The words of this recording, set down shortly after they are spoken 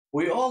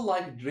We all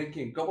like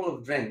drinking a couple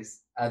of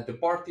drinks at the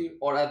party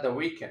or at the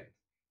weekend,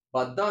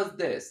 but does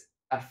this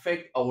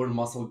affect our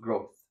muscle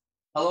growth?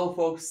 Hello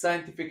folks,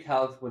 Scientific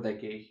Health with a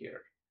K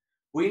here.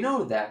 We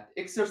know that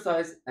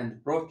exercise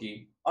and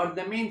protein are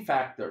the main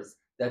factors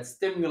that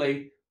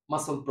stimulate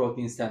muscle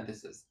protein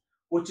synthesis,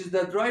 which is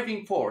the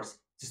driving force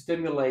to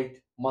stimulate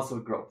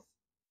muscle growth.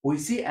 We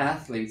see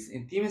athletes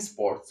in team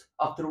sports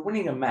after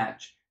winning a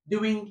match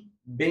doing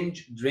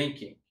binge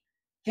drinking.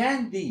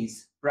 Can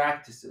these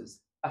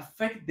practices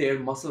affect their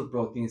muscle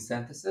protein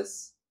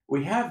synthesis?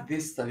 We have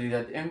this study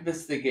that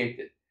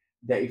investigated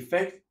the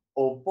effect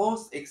of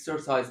post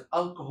exercise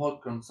alcohol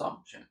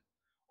consumption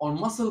on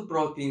muscle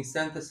protein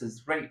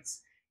synthesis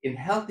rates in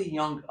healthy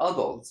young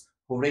adults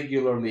who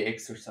regularly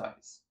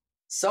exercise.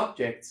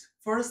 Subjects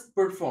first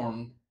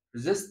performed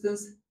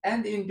resistance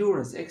and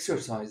endurance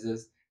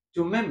exercises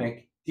to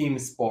mimic team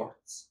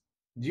sports.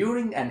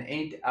 During an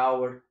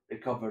 8-hour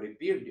recovery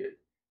period,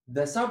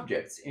 the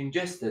subjects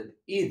ingested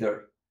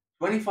either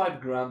 25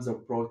 grams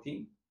of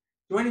protein,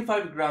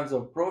 25 grams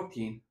of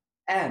protein,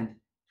 and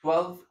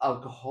 12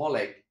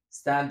 alcoholic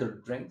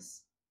standard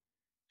drinks,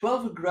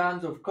 12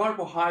 grams of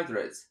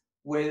carbohydrates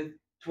with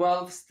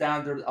 12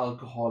 standard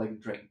alcoholic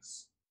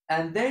drinks.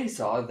 And they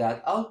saw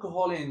that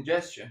alcohol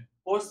ingestion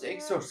post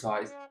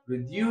exercise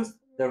reduced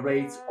the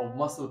rates of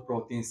muscle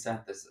protein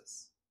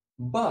synthesis.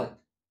 But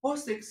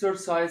post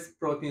exercise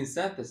protein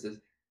synthesis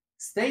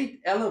stayed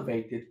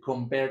elevated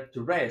compared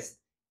to rest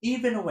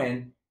even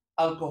when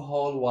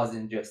alcohol was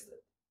ingested.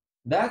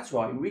 That's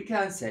why we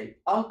can say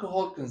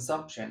alcohol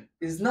consumption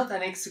is not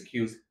an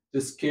excuse to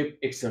skip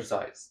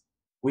exercise.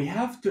 We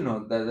have to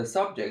note that the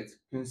subjects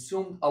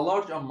consumed a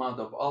large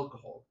amount of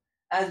alcohol,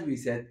 as we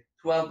said,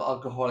 12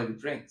 alcoholic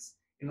drinks,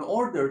 in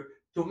order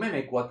to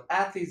mimic what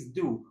athletes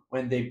do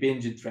when they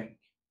binge drink.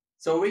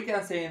 So we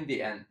can say in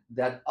the end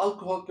that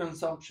alcohol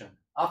consumption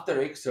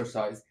after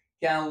exercise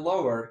can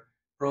lower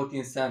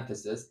protein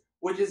synthesis,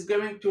 which is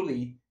going to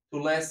lead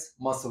to less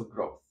muscle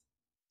growth.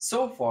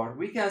 So far,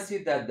 we can see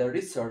that the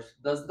research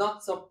does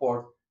not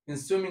support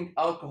consuming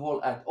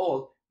alcohol at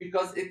all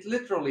because it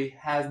literally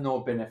has no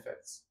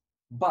benefits.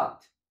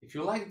 But if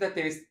you like the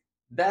taste,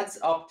 that's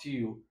up to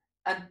you,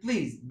 and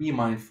please be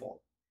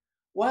mindful.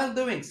 While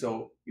doing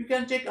so, you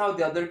can check out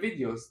the other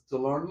videos to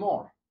learn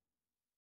more.